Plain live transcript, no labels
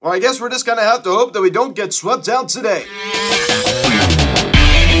Well, I guess we're just going to have to hope that we don't get swept out today.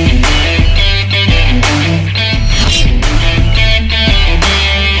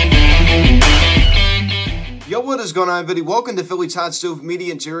 Yo, what is going on, everybody? Welcome to Phillies Hot Stove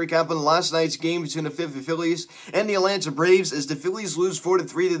Media and Jerry recap on last night's game between the Phillies and the Atlanta Braves as the Phillies lose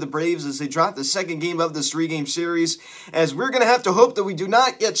 4-3 to the Braves as they drop the second game of this three-game series, as we're going to have to hope that we do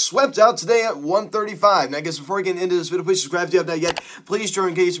not get swept out today at 1:35. Now, I guess before we get into this video, please subscribe if you have not yet. Please turn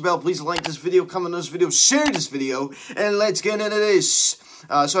on the bell. Please like this video, comment on this video, share this video, and let's get into this.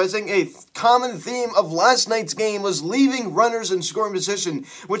 So I think a common theme of last night's game was leaving runners in scoring position,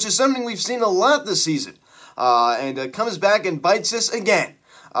 which is something we've seen a lot this season. And comes back and bites us again.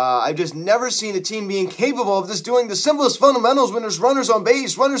 I've just never seen a team being capable of just doing the simplest fundamentals when there's runners on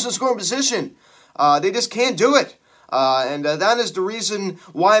base, runners in scoring position. They just can't do it. And that is the reason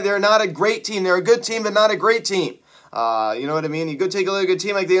why they're not a great team. They're a good team, but not a great team. You know what I mean? You go take a look at a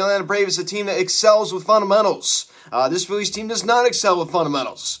team like the Atlanta Braves, a team that excels with fundamentals. This Phillies team does not excel with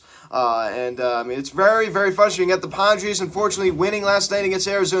fundamentals. I mean, it's very, very frustrating. You got the Padres, unfortunately, winning last night against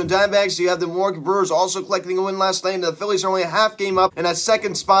Arizona Diamondbacks. You have the Milwaukee Brewers also collecting a win last night, and the Phillies are only a half game up in that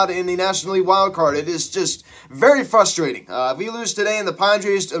second spot in the National League wild card. It is just very frustrating. If we lose today and the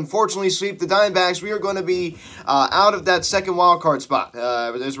Padres, unfortunately, sweep the Diamondbacks, we are going to be out of that second wild card spot,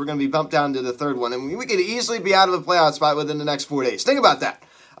 as we're going to be bumped down to the third one. And we could easily be out of a playoff spot within the next 4 days. Think about that.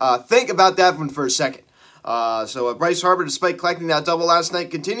 Think about that one for a second. So Bryce Harper, despite collecting that double last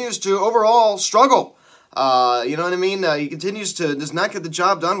night, continues to overall struggle. You know what I mean? He continues to just not get the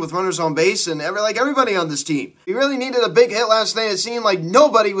job done with runners on base and like everybody on this team. He really needed a big hit last night. It seemed like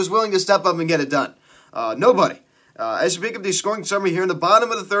nobody was willing to step up and get it done. Nobody. As you pick up the scoring summary here in the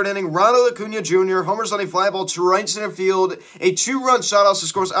bottom of the third inning, Ronald Acuna Jr. homers on a fly ball to right center field. A two-run shutout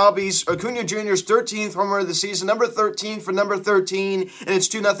scores Albies Acuna Jr.'s 13th homer of the season, number 13 for number 13, and it's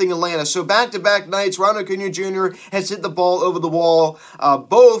 2-0 Atlanta. So back-to-back nights, Ronald Acuna Jr. has hit the ball over the wall,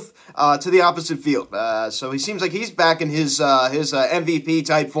 both to the opposite field. So he seems like he's back in his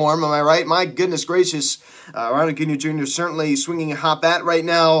MVP-type form, am I right? My goodness gracious. Ronald Acuna Jr. certainly swinging a hot bat right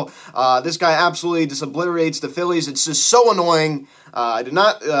now. This guy absolutely just obliterates the Phillies. It's just so annoying. I do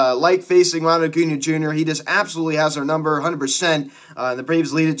not like facing Ronald Acuna Jr. He just absolutely has our number 100%. The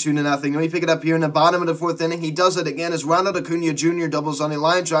Braves lead it 2-0. Let me pick it up here in the bottom of the fourth inning. He does it again as Ronald Acuna Jr. doubles on a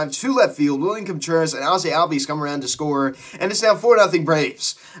line drive to left field. William Contreras and Ozzie Albies come around to score, and it's now 4-0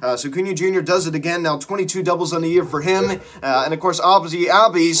 Braves. So Acuna Jr. does it again. Now 22 doubles on the year for him. And of course, Ozzie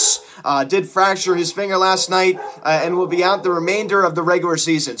Albies did fracture his finger last night and will be out the remainder of the regular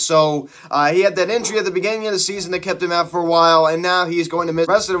season. So he had that injury at the beginning of the season that kept him out for a while, and now he's going to miss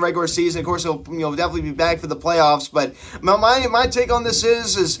the rest of the regular season. Of course, he'll definitely be back for the playoffs. But my take on this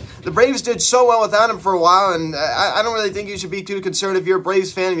is the Braves did so well without him for a while, and I don't really think you should be too concerned if you're a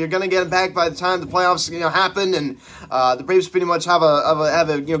Braves fan. If you're going to get him back by the time the playoffs happen, and the Braves pretty much have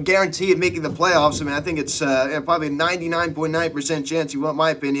a guarantee of making the playoffs. I mean, I think it's probably a 99.9% chance. You want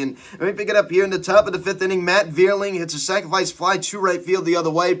my opinion? Let me pick it up here in the top of the fifth inning. Matt Vierling hits a sacrifice fly to right field the other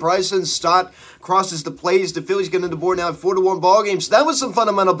way. Bryson Stott crosses the plays. The Phillies get on the board now at 4-1 ball game. So that was some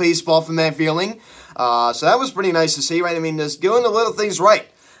fundamental baseball from Matt Vierling. So that was pretty nice to see, right? I mean, just doing the little things right.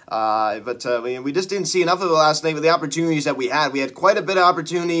 But we just didn't see enough of it last night with the opportunities that we had. We had quite a bit of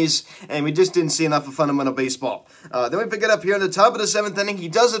opportunities, and we just didn't see enough of fundamental baseball. Then we pick it up here in the top of the seventh inning. He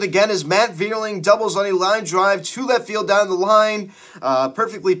does it again as Matt Vierling doubles on a line drive to left field down the line.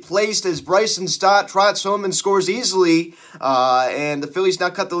 Perfectly placed as Bryson Stott trots home and scores easily. And the Phillies now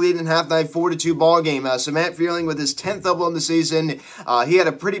cut the lead in half night 4-2 ball game. So Matt Vierling with his 10th double in the season. He had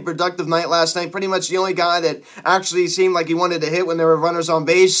a pretty productive night last night. Pretty much the only guy that actually seemed like he wanted to hit when there were runners on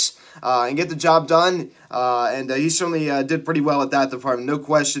base. And get the job done. And he certainly did pretty well at that department. No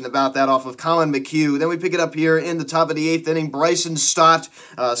question about that off of Colin McHugh. Then we pick it up here in the top of the eighth inning. Bryson Stott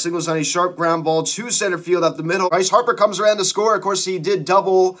signals on a sharp ground ball to center field up the middle. Bryce Harper comes around to score. Of course, he did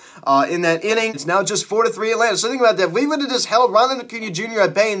double in that inning. It's now just 4-3 Atlanta. So think about that. If we would have just held Ronald Acuna Jr.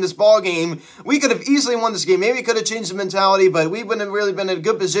 at bay in this ball game, we could have easily won this game. Maybe we could have changed the mentality, but we wouldn't have really been in a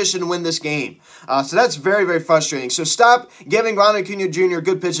good position to win this game. So that's very, very frustrating. So stop giving Ronald Acuna Jr.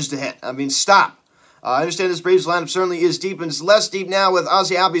 good pitches to hit. I mean, stop. I understand this Braves lineup certainly is deep, and it's less deep now with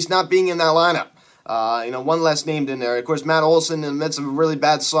Ozzie Albies not being in that lineup. One less named in there. Of course, Matt Olson in the midst of a really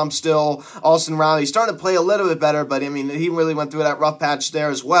bad slump still. Austin Riley starting to play a little bit better, but I mean, he really went through that rough patch there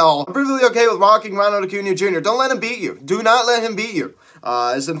as well. I'm perfectly okay with rocking Ronald Acuna Jr. Don't let him beat you. Do not let him beat you.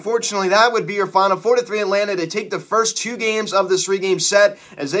 As unfortunately, that would be your final 4-3 Atlanta to take the first two games of this three-game set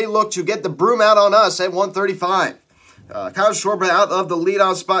as they look to get the broom out on us at 135. Kyle Schwarber out of the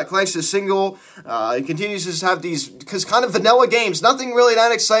leadoff spot, collects a single. He continues to have these kind of vanilla games, nothing really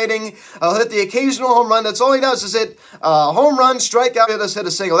that exciting. He'll hit the occasional home run. That's all he does is hit home run, strikeout, hit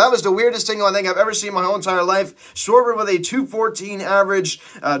a single. That was the weirdest single I think I've ever seen in my whole entire life. Schwarber with a 214 average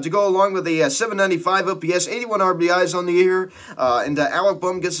to go along with a 795 OPS, 81 RBIs on the year. And Alec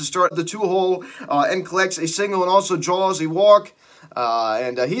Bohm gets to start the 2-hole and collects a single and also draws a walk.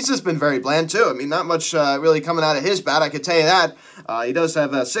 And he's just been very bland, too. I mean, not much really coming out of his bat, I could tell you that. He does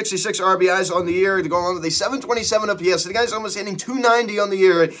have 66 RBIs on the year to go along with a 727 OPS. So the guy's almost hitting 290 on the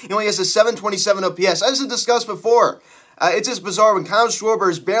year. He only has a 727 OPS. As I discussed before, it's just bizarre when Kyle Schwarber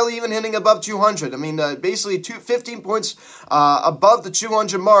is barely even hitting above 200. I mean, basically 15 points above the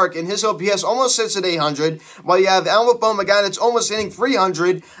 200 mark, and his OPS almost sits at 800, while you have Alec Bohm, a guy that's almost hitting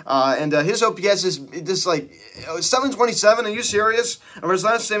 300, and his OPS is just like 727. Are you serious? Over his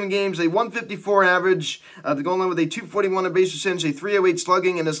last 7 games, a 154 average to go along with a 241 on base percentage, a 308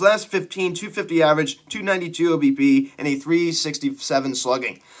 slugging, and his last 15, 250 average, 292 OBP, and a 367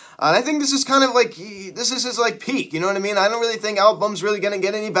 slugging. And I think this is kind of like, this is his like peak, you know what I mean? I don't really think Alec Bohm's really going to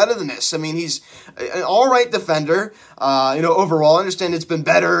get any better than this. I mean, he's an all-right defender, overall. I understand it's been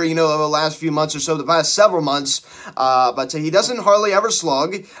better, over the last few months or so, the past several months, but he doesn't hardly ever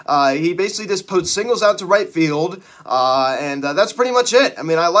slug. He basically just puts singles out to right field, and that's pretty much it. I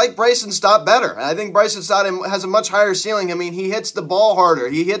mean, I like Bryson Stott better. I think Bryson Stott has a much higher ceiling. I mean, he hits the ball harder.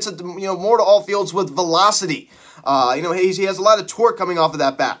 He hits it, more to all fields with velocity. He has a lot of torque coming off of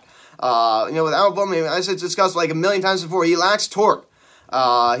that bat. With Alec Bohm, as I discussed like a million times before, he lacks torque.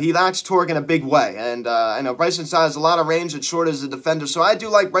 He lacks torque in a big way. And I know Bryson Stott has a lot of range at short as a defender, so I do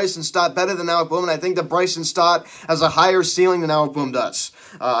like Bryson Stott better than Alec Bohm, and I think that Bryson Stott has a higher ceiling than Alec Bohm does.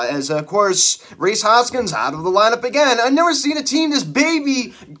 Of course, Rhys Hoskins out of the lineup again. I've never seen a team this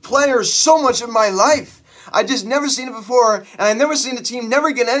baby players so much in my life. I just never seen it before, and I've never seen the team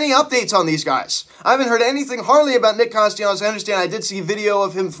never get any updates on these guys. I haven't heard anything hardly about Nick Castellanos. I understand I did see video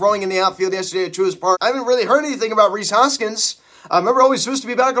of him throwing in the outfield yesterday at Truist Park. I haven't really heard anything about Rhys Hoskins. I remember always supposed to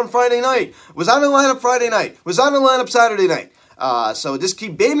be back on Friday night. Was out in the lineup Friday night. Was out in the lineup Saturday night. So just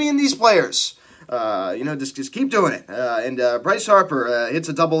keep babying these players. Just keep doing it. And Bryce Harper hits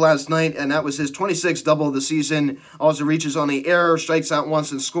a double last night, and that was his 26th double of the season. Also reaches on the error, strikes out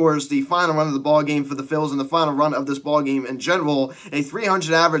once, and scores the final run of the ball game for the Phillies and the final run of this ball game in general. A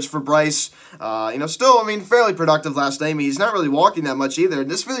 300 average for Bryce. Fairly productive last night. I mean, he's not really walking that much either.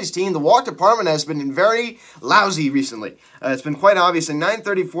 This Phillies team, the walk department has been very lousy recently. It's been quite obvious. A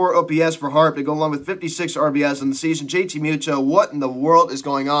 934 OPS for Harp to go along with 56 RBIs in the season. JT Muto, what in the world is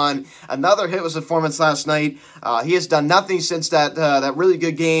going on? Another hit was performance last night. He has done nothing since that really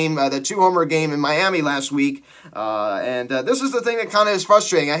good game, that 2-homer game in Miami last week. This is the thing that kind of is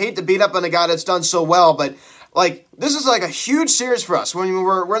frustrating. I hate to beat up on a guy that's done so well, but this is like a huge series for us. When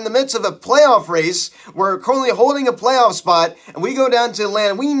we're in the midst of a playoff race, we're currently holding a playoff spot, and we go down to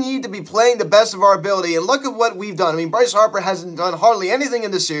Atlanta. We need to be playing the best of our ability, and look at what we've done. I mean, Bryce Harper hasn't done hardly anything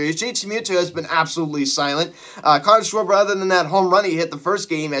in this series. JT Muto has been absolutely silent. Kyle Schwarber, other than that home run he hit the first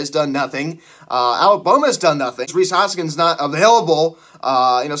game, has done nothing. Alec Bohm has done nothing. Rhys Hoskins not available.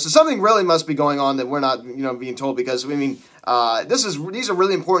 So something really must be going on that we're not, being told, because, these are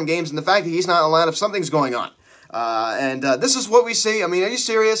really important games, and the fact that he's not in the lineup, something's going on. This is what we see. I mean, are you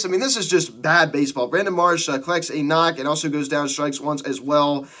serious? I mean, this is just bad baseball. Brandon Marsh collects a knock and also goes down strikes once as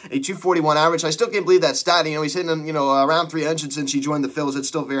well. A 241 average. I still can't believe that stat. He's hitting around 300 since he joined the Phillies. It's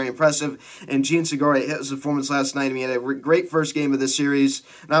still very impressive. And Gene Segura hit his performance last night. He had a great first game of this series.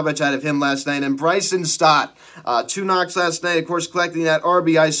 Not much out of him last night. And Bryson Stott, 2 knocks last night. Of course, collecting that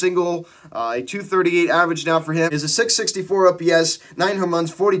RBI single. A 238 average now for him. Is a 664 OPS, 9 home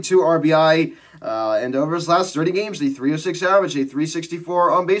runs, 42 RBI. And over his last 30 games, a 306 average, a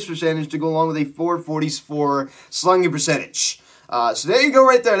 364 on-base percentage to go along with a 444 slugging percentage. So there you go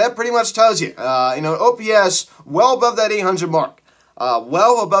right there. That pretty much tells you, OPS well above that 800 mark.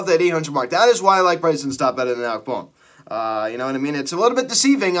 Well above that 800 mark. That is why I like Bryson Stott better than Alec Bohm. You know what I mean? It's a little bit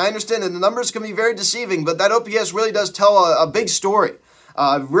deceiving. I understand that the numbers can be very deceiving, but that OPS really does tell a big story.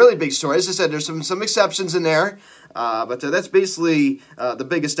 A really big story. As I said, there's some exceptions in there. But that's basically the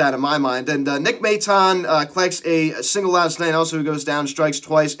biggest stat in my mind. And Nick Maton collects a single last night, also goes down, strikes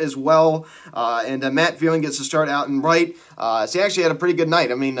twice as well. And Matt Veerling gets to start out and right. So he actually had a pretty good night.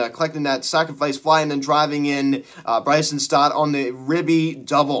 Collecting that sacrifice fly and then driving in Bryson Stott on the ribby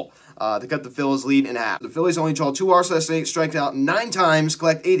double to cut the Phillies lead in half. The Phillies only draw 2 walks last night, striked out 9 times,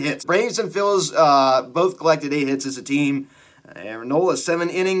 collect 8 hits. Braves and Phillies both collected 8 hits as a team. Aaron Nola, 7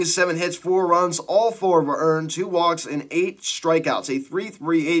 innings, 7 hits, 4 runs, all 4 were earned, 2 walks, and 8 strikeouts. A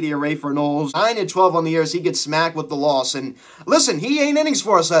 3.38 ERA for Knowles. 9-12 on the year as he gets smacked with the loss. And listen, he ate innings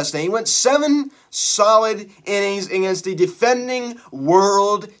for us last night. He went 7 solid innings against the defending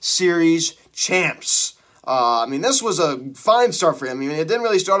World Series champs. This was a fine start for him. It didn't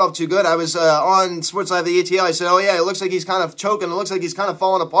really start off too good. I was on Sports Live, the ATL. I said, oh yeah, it looks like he's kind of choking. It looks like he's kind of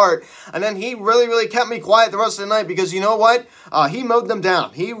falling apart. And then he really kept me quiet the rest of the night because you know what? He mowed them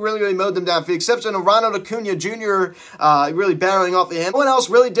down. He really mowed them down. For the exception of Ronald Acuna Jr. Really barreling off the hand. No one else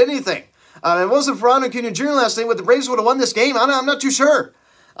really did anything. It wasn't for Ronald Acuna Jr. last night. What the Braves would have won this game, I'm not too sure.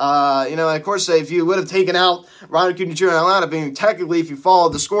 Of course, if you would have taken out Ronald Acuna Jr. out of being technically, if you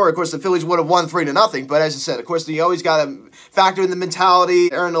followed the score, of course, the Phillies would have won 3-0. But as I said, of course, you always got to factor in the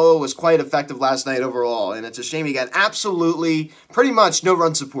mentality. Aaron Nola was quite effective last night overall, and it's a shame he got absolutely, pretty much no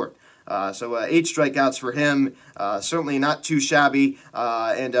run support. 8 strikeouts for him, certainly not too shabby.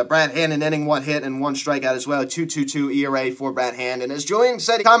 And Brad Hand an inning, 1 hit, and 1 strikeout as well. 2.22 ERA for Brad Hand. And as Julian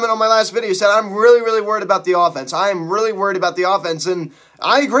said, comment on my last video, he said, I'm really worried about the offense. I am really worried about the offense, and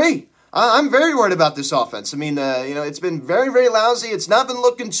I agree. I'm very worried about this offense. It's been very lousy. It's not been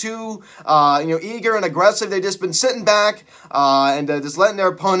looking too, eager and aggressive. They've just been sitting back and just letting their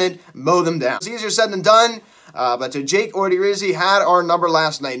opponent mow them down. It's easier said than done. But Jake Odorizzi had our number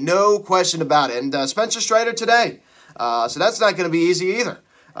last night, no question about it. And Spencer Strider today. So that's not going to be easy either.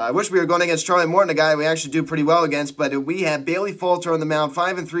 I wish we were going against Charlie Morton, a guy we actually do pretty well against, but we had Bailey Falter on the mound,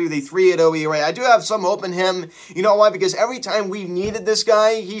 5-3 with a 3.80 ERA. I do have some hope in him. You know why? Because every time we've needed this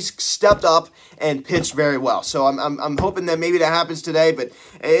guy, he's stepped up and pitched very well. So I'm hoping that maybe that happens today, but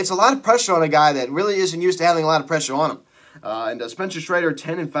it's a lot of pressure on a guy that really isn't used to having a lot of pressure on him. Spencer Strider,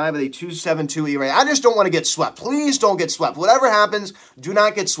 10-5 with a 2.72 ERA. I just don't want to get swept. Please don't get swept. Whatever happens, do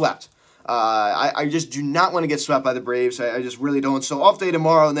not get swept. I just do not want to get swept by the Braves. I just really don't. So off day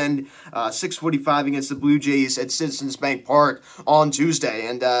tomorrow, and then 6:45 against the Blue Jays at Citizens Bank Park on Tuesday.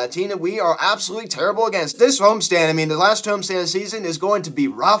 And team that we are absolutely terrible against. This homestand, the last homestand of the season is going to be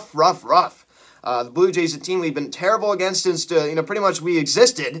rough. The Blue Jays, a team we've been terrible against since pretty much we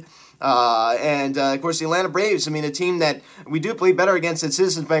existed. Of course, the Atlanta Braves, a team that we do play better against at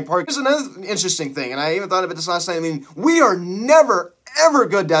Citizens Bank Park. Here's another interesting thing, and I even thought of it this last night. We are never, ever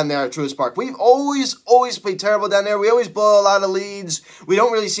good down there at Truist Park. We've always played terrible down there. We always blow a lot of leads. We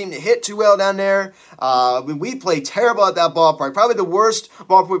don't really seem to hit too well down there. We play terrible at that ballpark. Probably the worst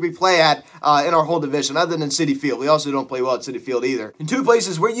ballpark we play at in our whole division, other than Citi Field. We also don't play well at Citi Field either. In 2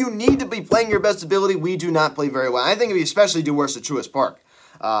 places where you need to be playing your best ability, we do not play very well. I think we especially do worse at Truist Park.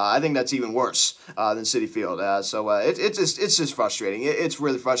 I think that's even worse than Citi Field. It's just frustrating. It's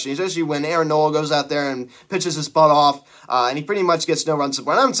really frustrating, especially when Aaron Nola goes out there and pitches his butt off, and he pretty much gets no run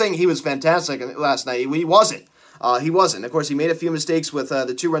support. I'm saying he was fantastic last night. He wasn't. Of course, he made a few mistakes with the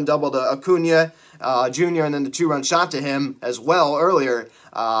 2-run double to Acuna Jr. and then the 2-run shot to him as well earlier.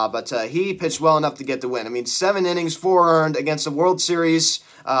 But he pitched well enough to get the win. 7 innings, 4 earned against a World Series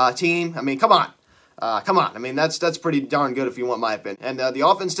team. Come on. That's pretty darn good if you want my opinion. And the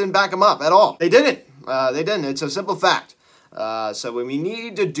offense didn't back him up at all. They didn't. It's a simple fact. So we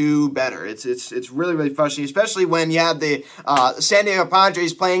need to do better. It's really frustrating, especially when you have the San Diego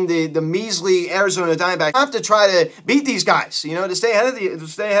Padres playing the measly Arizona Diamondbacks. You have to try to beat these guys, to stay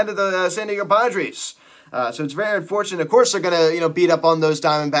ahead of the San Diego Padres. So it's very unfortunate. Of course, they're going to, beat up on those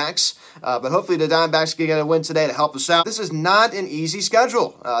Diamondbacks. But hopefully the Diamondbacks can get a win today to help us out. This is not an easy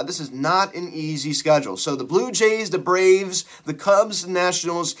schedule. So the Blue Jays, the Braves, the Cubs, the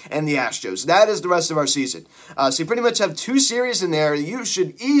Nationals, and the Astros. That is the rest of our season. So you pretty much have 2 series in there. You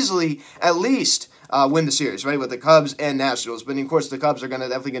should easily at least win the series, right, with the Cubs and Nationals. But, of course, the Cubs are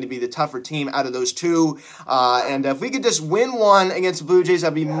definitely going to be the tougher team out of those 2. And if we could just win 1 against the Blue Jays,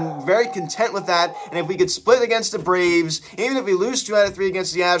 I'd be very content with that. And if we could split against the Braves, even if we lose 2 out of 3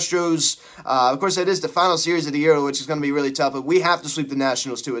 against the Astros, of course, that is the final series of the year, which is going to be really tough. But we have to sweep the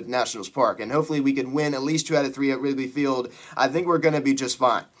Nationals, too, at Nationals Park. And hopefully we can win at least 2 out of 3 at Wrigley Field. I think we're going to be just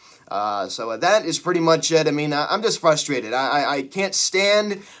fine. So that is pretty much it. I'm just frustrated. I can't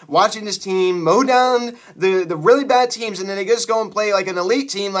stand watching this team mow down the really bad teams, and then they just go and play like an elite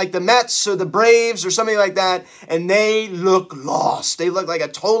team like the Mets or the Braves or something like that, and they look lost. They look like a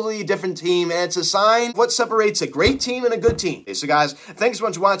totally different team, and it's a sign of what separates a great team and a good team. Okay, so guys, thanks so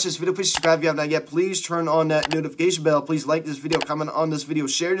much for watching this video. Please subscribe if you have not yet. Please turn on that notification bell. Please like this video, comment on this video,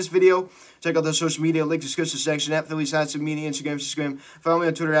 share this video. Check out the social media, link description section at Phillies Hats of Media, Instagram. Follow me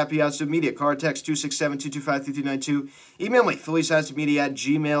on Twitter at Hats of Media. Card text 267-225-3392. Email me,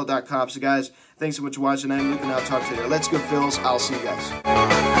 phillieshatsofmedia@gmail.com. So guys, thanks so much for watching. I'm Luke, and I'll talk to you later. Let's go, Phils. I'll see you guys.